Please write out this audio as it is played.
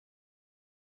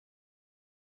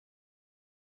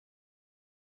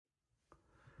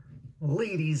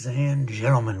Ladies and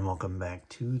gentlemen, welcome back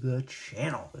to the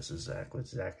channel. This is Zach with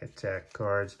Zach Attack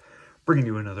Cards, bringing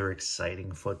you another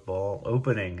exciting football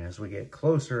opening as we get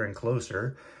closer and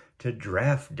closer to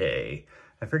draft day.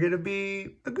 I figured it'd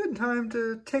be a good time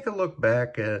to take a look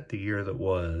back at the year that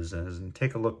was, and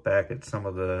take a look back at some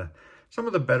of the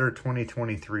better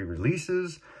 2023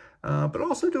 releases, but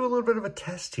also do a little bit of a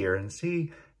test here and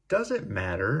see, does it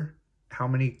matter how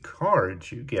many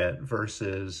cards you get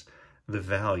versus the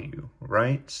value,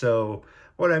 right? So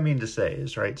what I mean to say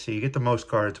is, right, so you get the most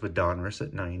cards with Donruss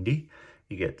at 90,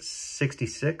 you get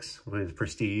 66 with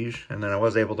Prestige, and then I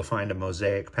was able to find a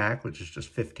Mosaic pack, which is just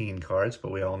 15 cards, but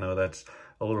we all know that's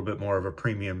a little bit more of a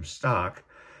premium stock.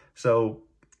 So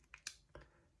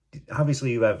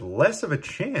obviously you have less of a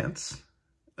chance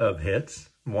of hits,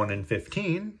 1 in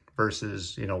 15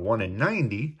 versus, 1 in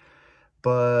 90,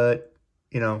 but,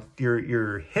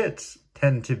 your hits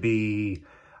tend to be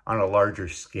on a larger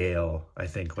scale, I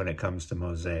think, when it comes to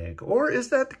Mosaic. Or is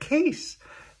that the case?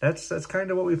 That's kind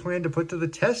of what we plan to put to the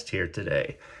test here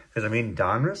today. Because, I mean,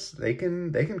 Donruss, they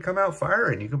can come out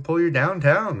firing. You can pull your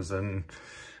downtowns, and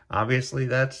obviously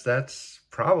that's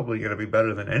probably going to be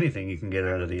better than anything you can get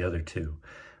out of the other two.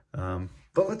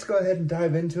 But let's go ahead and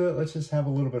dive into it. Let's just have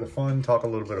a little bit of fun, talk a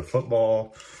little bit of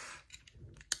football.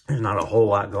 There's not a whole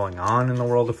lot going on in the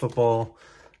world of football.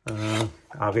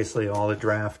 Obviously, all the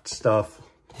draft stuff,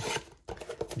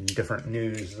 different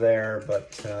news there,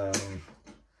 but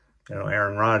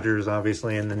Aaron Rodgers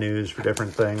obviously in the news for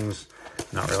different things.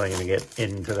 Not really going to get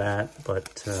into that,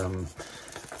 but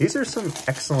these are some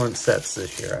excellent sets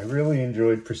this year. I really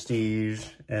enjoyed Prestige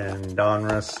and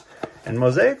Donruss, and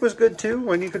Mosaic was good too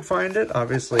when you could find it.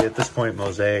 Obviously, at this point,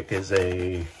 Mosaic is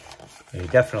a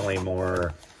definitely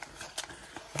more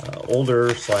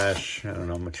older slash,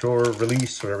 mature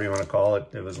release, whatever you want to call it.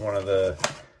 It was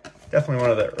definitely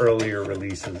one of the earlier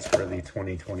releases for the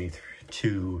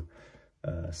 2022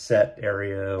 set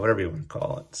area, whatever you want to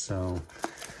call it. So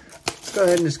let's go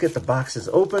ahead and just get the boxes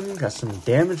open. Got some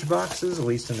damaged boxes, at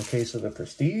least in the case of the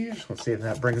Prestige. Let's see if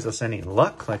that brings us any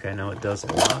luck, like I know it does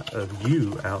a lot of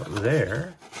you out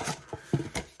there.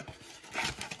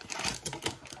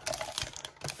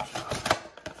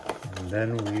 And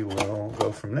then we will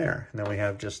go from there. And then we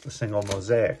have just a single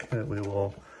Mosaic that we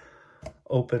will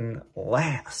open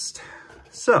last.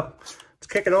 So let's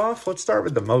kick it off. Let's start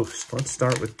with the most. Let's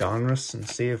start with Donruss and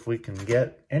see if we can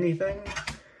get anything.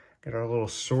 Get our little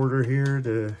sorter here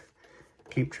to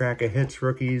keep track of hits,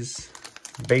 rookies,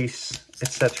 base,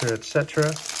 etc., etc.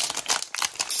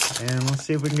 And let's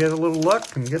see if we can get a little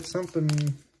luck and get something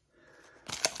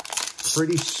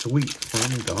pretty sweet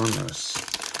from Donruss.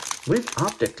 I believe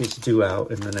Optic is due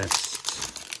out in the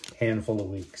next handful of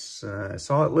weeks. I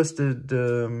saw it listed,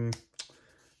 I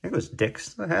think it was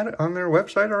Dick's that had it on their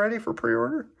website already for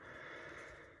pre-order.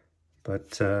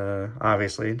 But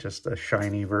obviously just a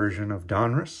shiny version of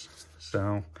Donruss.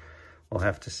 So we'll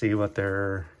have to see what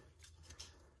they're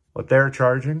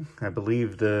charging. I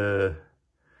believe don't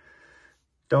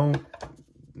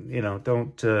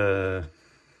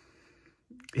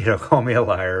call me a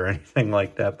liar or anything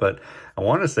like that, but I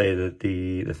want to say that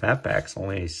the fat packs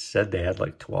only said they had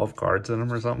like 12 cards in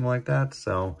them or something like that.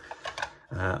 So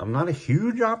I'm not a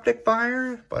huge Optic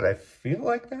buyer, but I feel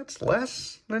like that's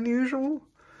less than usual.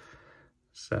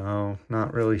 So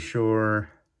not really sure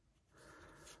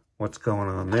what's going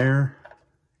on there.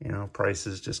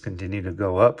 Prices just continue to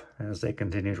go up as they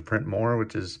continue to print more,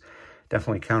 which is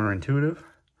definitely counterintuitive.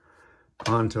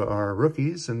 On to our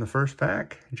rookies in the first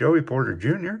pack, Joey Porter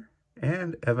Jr.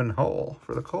 and Evan Hull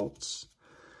for the Colts.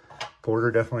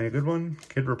 Porter, definitely a good one.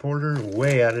 Kid Reporter,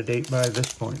 way out of date by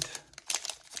this point.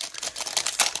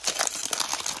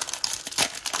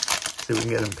 See if we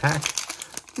can get him pack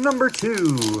number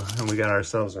 2. And we got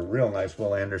ourselves a real nice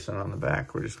Will Anderson on the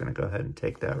back. We're just going to go ahead and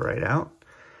take that right out.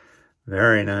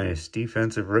 Very nice.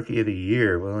 Defensive Rookie of the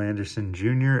Year, Will Anderson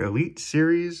Jr. Elite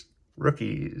Series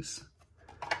Rookies.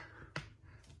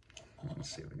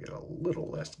 Let's see if we get a little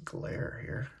less glare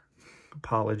here.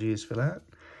 Apologies for that.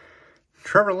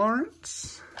 Trevor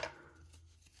Lawrence.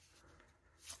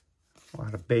 A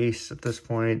lot of base at this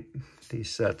point. These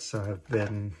sets have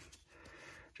been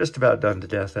just about done to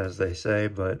death, as they say,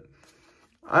 but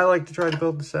I like to try to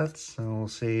build the sets, so we'll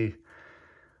see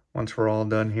once we're all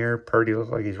done here. Purdy looks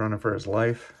like he's running for his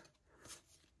life.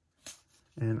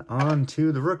 And on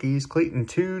to the rookies, Clayton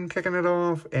Tune kicking it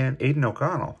off, and Aiden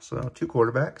O'Connell. So 2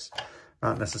 quarterbacks,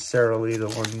 not necessarily the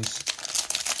ones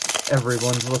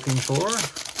everyone's looking for,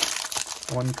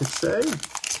 one could say.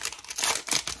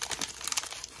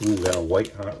 Ooh, got a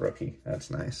white hot rookie.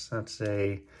 That's nice. That's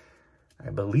I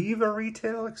believe, a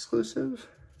retail exclusive.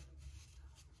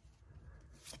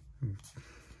 I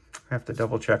have to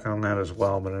double check on that as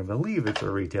well, but I believe it's a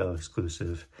retail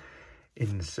exclusive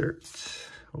insert.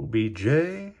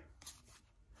 OBJ.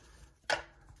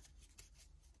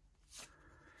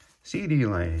 CD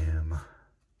Lamb.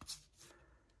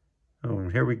 Oh,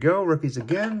 and here we go. Rookies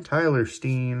again. Tyler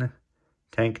Steen.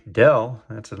 Tank Dell.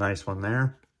 That's a nice one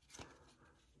there.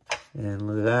 And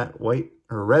look at that. White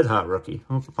or red hot rookie.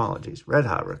 Oh, apologies. Red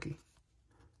hot rookie.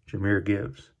 Jahmyr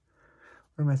Gibbs.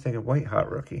 What am I thinking? White hot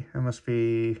rookie. That must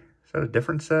be... Is that a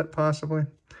different set, possibly?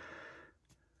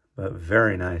 But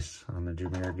very nice on the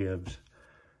Jahmyr Gibbs.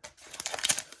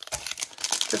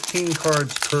 15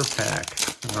 cards per pack.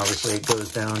 And obviously it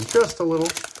goes down just a little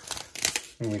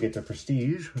when we get to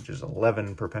Prestige, which is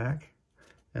 11 per pack.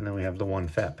 And then we have the one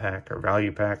fat pack, or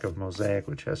value pack of Mosaic,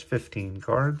 which has 15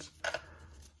 cards.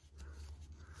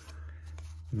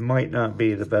 Might not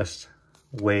be the best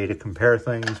way to compare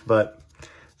things, but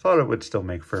thought it would still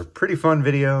make for a pretty fun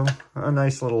video. A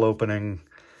nice little opening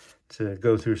to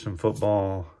go through some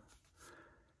football.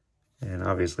 And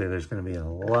obviously there's going to be a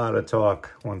lot of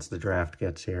talk once the draft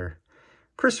gets here.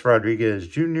 Chris Rodriguez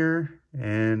Jr.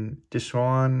 and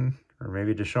Deshaun, or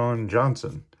maybe Deshaun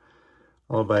Johnson.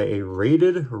 Followed by a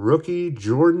rated rookie,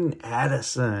 Jordan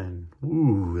Addison.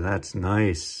 Ooh, that's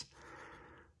nice.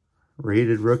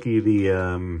 Rated rookie,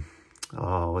 the,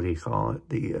 what do you call it?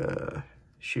 The,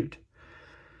 shoot.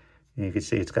 And you can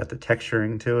see it's got the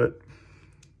texturing to it.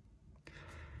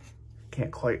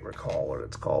 Can't quite recall what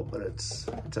it's called, but it's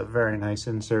a very nice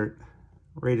insert.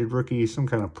 Rated rookie, some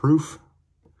kind of proof.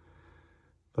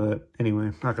 But anyway,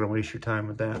 I'm not going to waste your time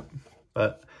with that.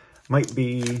 But might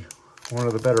be one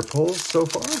of the better pulls so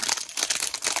far.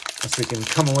 Unless we can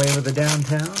come away with a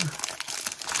downtown.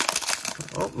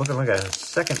 Oh, looking like a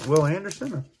second Will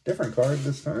Anderson. A different card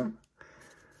this time.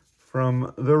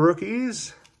 From the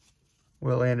rookies.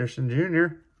 Will Anderson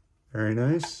Jr. Very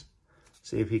nice.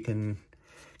 See if he can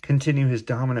continue his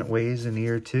dominant ways in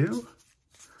year 2.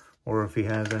 Or if he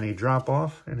has any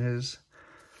drop-off in his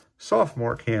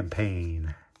sophomore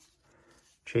campaign.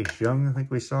 Chase Young, I think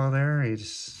we saw there. I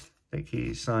think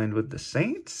he signed with the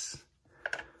Saints.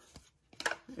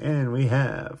 And we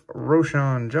have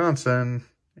Roschon Johnson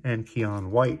and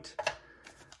Keon White.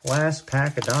 Last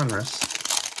pack of Donruss.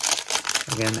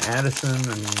 Again, Addison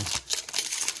and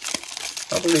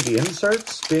probably the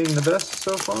inserts being the best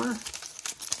so far.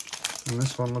 And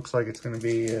this one looks like it's going to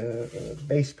be a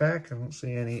base pack. I don't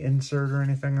see any insert or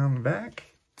anything on the back.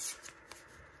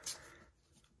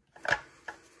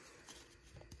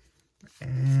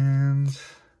 And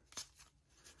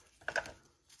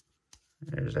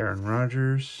there's Aaron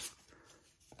Rodgers.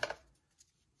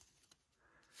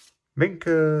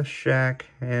 Minka, Shaq,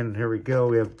 and here we go.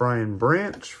 We have Brian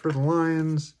Branch for the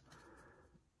Lions.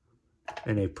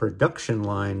 And a production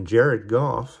line, Jared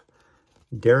Goff.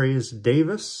 Darius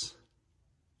Davis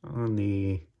on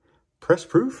the press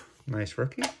proof. Nice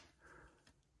rookie.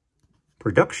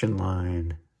 Production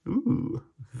line. Ooh,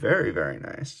 very, very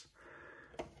nice.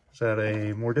 Is that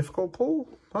a more difficult pull,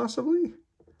 possibly?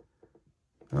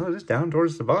 Oh, just down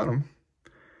towards the bottom.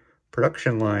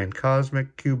 Production line,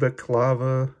 Cosmic, Cubic,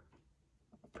 Lava.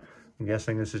 I'm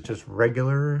guessing this is just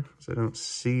regular, so I don't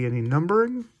see any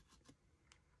numbering.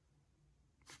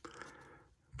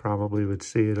 Probably would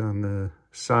see it on the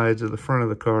sides of the front of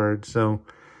the card, so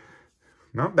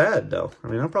not bad, though. I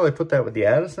mean, I'll probably put that with the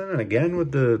Addison, and again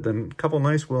with the couple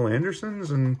nice Will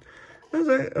Andersons, and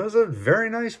it was a very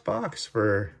nice box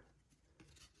for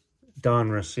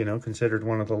Donruss, you know, considered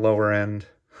one of the lower end.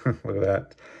 Look at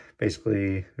that.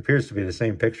 Basically, appears to be the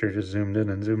same picture, just zoomed in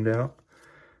and zoomed out.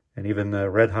 And even the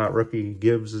red hot rookie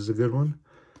Gibbs is a good one.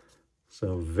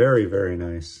 So very, very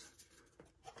nice.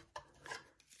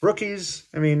 Rookies,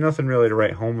 I mean, nothing really to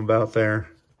write home about there.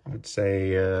 I'd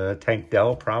say Tank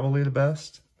Dell, probably the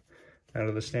best out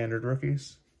of the standard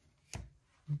rookies.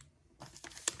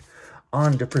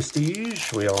 On to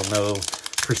Prestige. We all know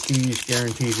Prestige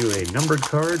guarantees you a numbered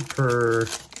card per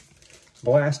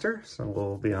blaster, so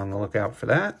we'll be on the lookout for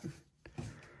that.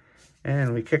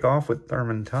 And we kick off with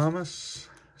Thurman Thomas,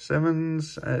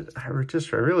 Simmons. I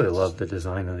really love the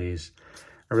design of these.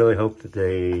 I really hope that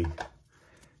they,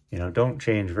 you know, don't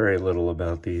change very little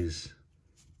about these.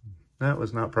 That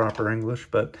was not proper English,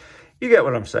 but you get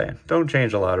what I'm saying. Don't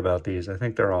change a lot about these. I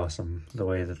think they're awesome the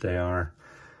way that they are.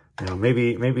 You know,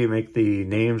 maybe make the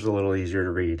names a little easier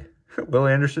to read. Will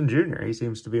Anderson Jr., he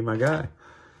seems to be my guy.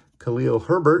 Khalil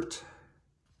Herbert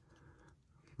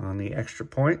on the extra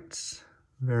points.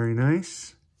 Very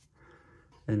nice.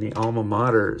 And the alma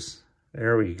maters.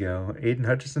 There we go. Aiden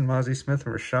Hutchinson, Mozzie Smith,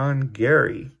 and Rashawn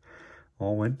Gary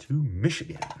all went to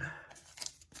Michigan.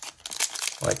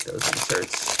 I like those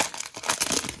inserts.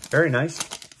 Very nice,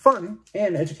 fun,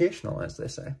 and educational, as they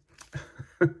say.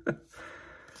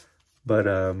 But,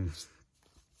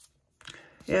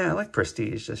 yeah, I like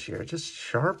Prestige this year. Just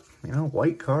sharp, you know,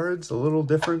 white cards, a little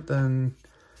different than,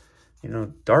 you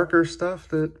know, darker stuff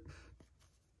that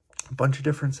a bunch of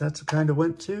different sets have kind of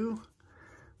went to.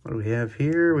 What do we have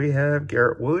here? We have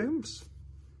Garrett Williams,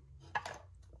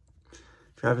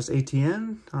 Travis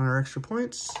Etienne on our extra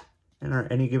points, and our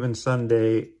Any Given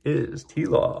Sunday is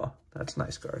T-Law. That's a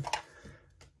nice card.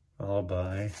 Followed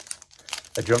by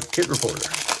a Junk Kid Reporter.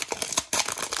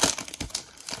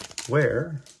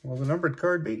 Where will the numbered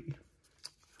card be?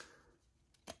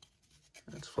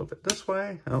 Let's flip it this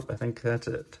way. Oh, I think that's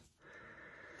it.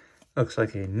 Looks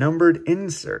like a numbered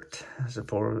insert as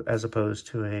opposed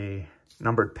to a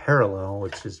numbered parallel,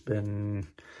 which has been,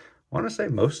 I want to say,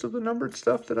 most of the numbered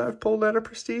stuff that I've pulled out of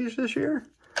Prestige this year.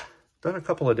 Done a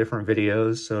couple of different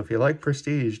videos, so if you like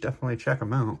Prestige, definitely check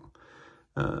them out.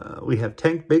 We have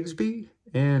Tank Bigsby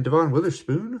and Devon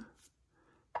Witherspoon.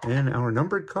 And our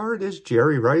numbered card is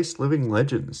Jerry Rice Living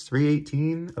Legends,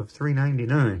 318 of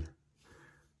 399.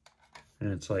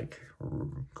 And it's like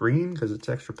green because it's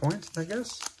extra points, I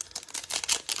guess.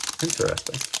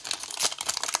 Interesting.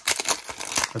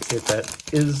 Let's see if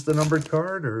that is the numbered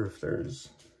card or if there's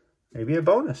maybe a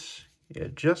bonus. You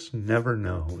just never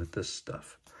know with this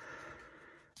stuff.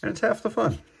 And it's half the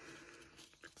fun.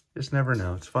 Just never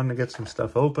know. It's fun to get some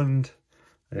stuff opened.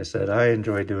 Like I said, I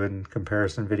enjoy doing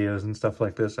comparison videos and stuff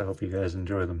like this. I hope you guys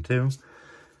enjoy them too.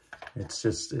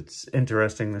 It's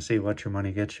interesting to see what your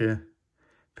money gets you.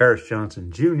 Paris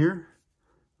Johnson Jr.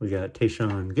 We got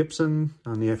Tayshaun Gibson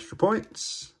on the extra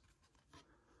points.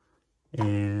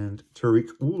 And Tariq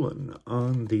Woolen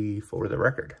on the For the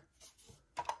Record.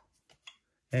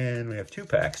 And we have 2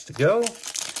 packs to go.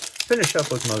 Finish up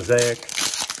with Mosaic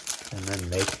and then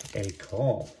make a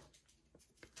call.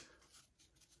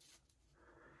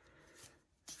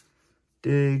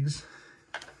 Diggs.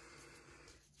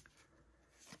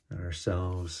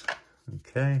 Ourselves.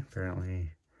 Okay,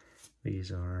 apparently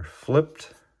these are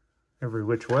flipped every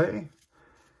which way.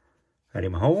 Eddie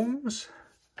Mahomes.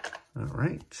 All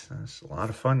right, that's a lot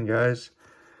of fun, guys.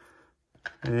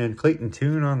 And Clayton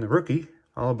Tune on the rookie,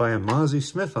 followed by a Mozzie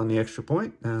Smith on the extra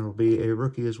point. That'll be a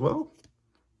rookie as well.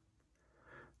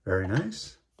 Very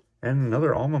nice. And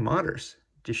another alma maters.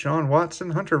 Deshaun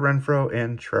Watson, Hunter Renfrow,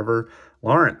 and Trevor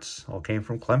Lawrence. All came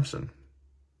from Clemson.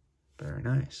 Very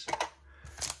nice.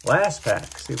 Last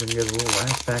pack. See if we can get a little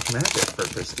last pack magic for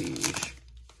Prestige.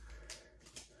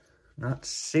 Not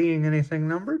seeing anything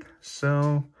numbered,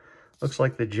 so looks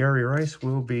like the Jerry Rice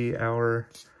will be our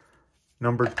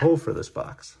numbered pull for this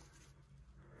box.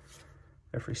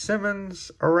 Jeffrey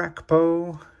Simmons,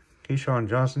 Arakpo, Keyshawn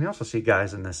Johnson. You also see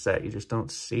guys in this set you just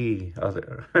don't see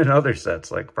in other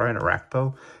sets, like Brian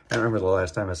Arakpo. I remember the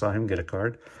last time I saw him get a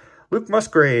card. Luke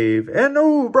Musgrave, and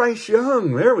oh, Bryce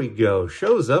Young. There we go.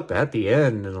 Shows up at the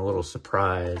end in a little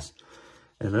surprise.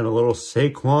 And then a little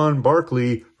Saquon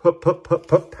Barkley,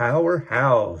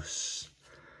 powerhouse.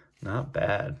 Not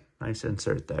bad. Nice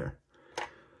insert there.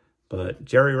 But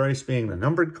Jerry Rice being the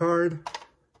numbered card.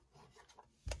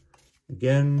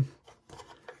 Again,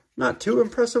 not too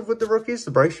impressive with the rookies.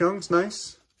 The Bryce Young's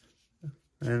nice.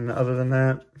 And other than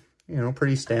that, you know,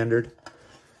 pretty standard.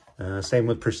 Same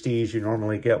with Prestige. You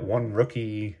normally get 1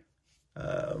 rookie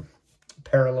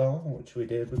parallel, which we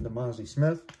did with the Mozzie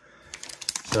Smith.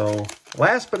 So,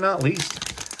 last but not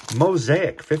least,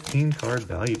 Mosaic 15-card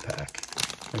value pack.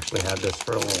 Actually had this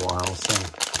for a little while, so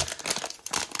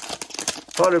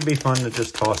thought it'd be fun to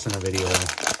just toss in a video.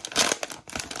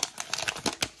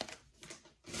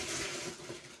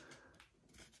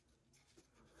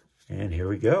 And here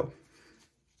we go.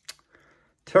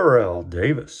 Terrell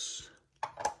Davis,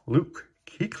 Luke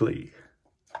Kuechly,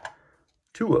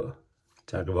 Tua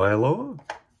Tagovailoa,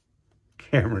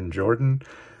 Cameron Jordan.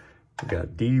 We got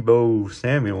Deebo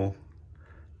Samuel,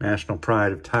 National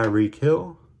Pride of Tyreek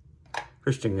Hill,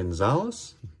 Christian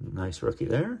Gonzalez, nice rookie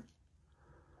there.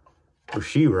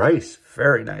 Rashee Rice,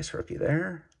 very nice rookie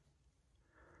there.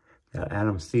 Got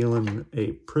Adam Thielen,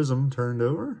 a prism turned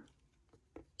over.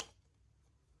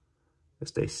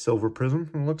 Just a silver prism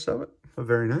from the looks of it, but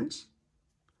very nice.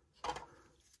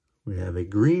 We have a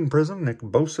green prism, Nick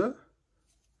Bosa.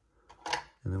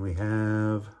 And then we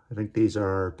have, I think these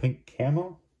are pink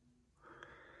camo.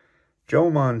 Joe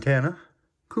Montana,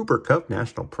 Cooper Kupp,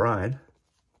 National Pride.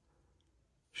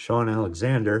 Sean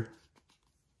Alexander.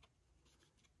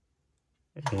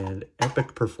 And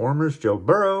Epic Performers, Joe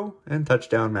Burrow. And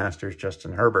Touchdown Masters,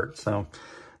 Justin Herbert. So,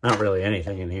 not really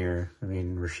anything in here. I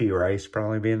mean, Rashee Rice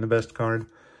probably being the best card.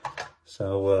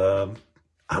 So,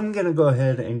 I'm going to go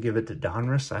ahead and give it to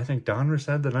Donruss. I think Donruss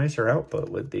had the nicer output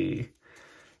with the,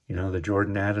 you know, the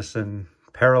Jordan Addison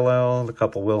parallel, the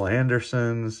couple Will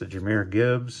Andersons, the Jahmyr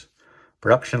Gibbs,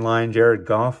 production line Jared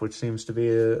Goff, which seems to be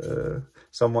a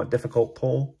somewhat difficult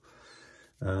pull.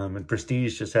 And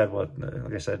Prestige just had, what,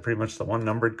 like I said, pretty much the one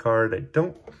numbered card. I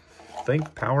don't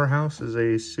think Powerhouse is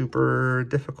a super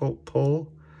difficult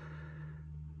pull.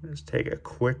 Let's take a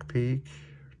quick peek.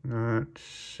 Not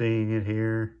seeing it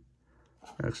here.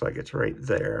 Looks like it's right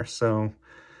there. So,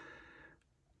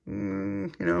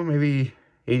 you know, maybe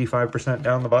 85%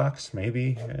 down the box,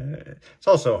 maybe. It's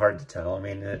also hard to tell. I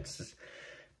mean,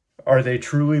 are they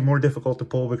truly more difficult to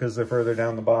pull because they're further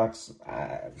down the box?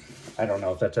 I don't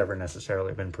know if that's ever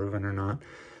necessarily been proven or not.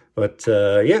 But,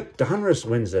 yeah, Donruss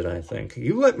wins it, I think.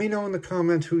 You let me know in the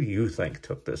comments who you think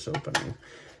took this opening.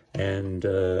 And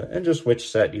just which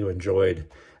set you enjoyed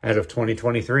out of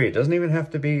 2023. It doesn't even have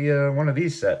to be one of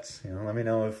these sets. You know, let me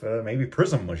know if maybe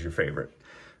Prism was your favorite.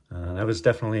 That was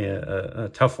definitely a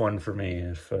tough one for me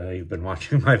if you've been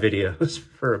watching my videos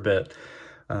for a bit.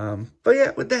 But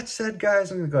yeah, with that said, guys,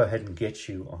 I'm going to go ahead and get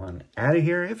you on out of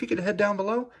here. If you could head down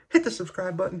below, hit the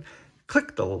subscribe button,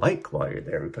 click the like while you're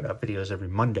there. We put out videos every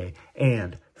Monday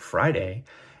and Friday.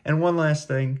 And one last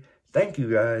thing, thank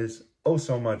you guys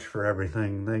so much for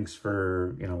everything. Thanks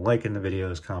for, you know, liking the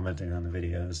videos, commenting on the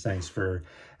videos. Thanks for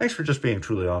just being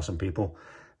truly awesome people.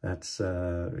 That's, you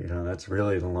know, that's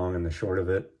really the long and the short of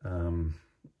it.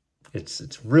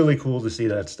 It's really cool to see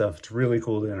that stuff. It's really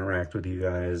cool to interact with you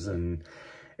guys. And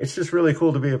it's just really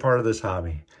cool to be a part of this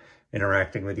hobby.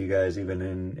 Interacting with you guys, even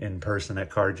in person at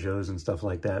card shows and stuff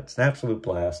like that. It's an absolute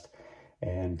blast.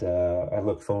 And I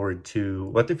look forward to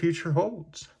what the future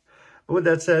holds. But with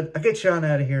that said, I'll get you on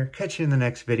out of here. Catch you in the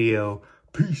next video.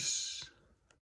 Peace.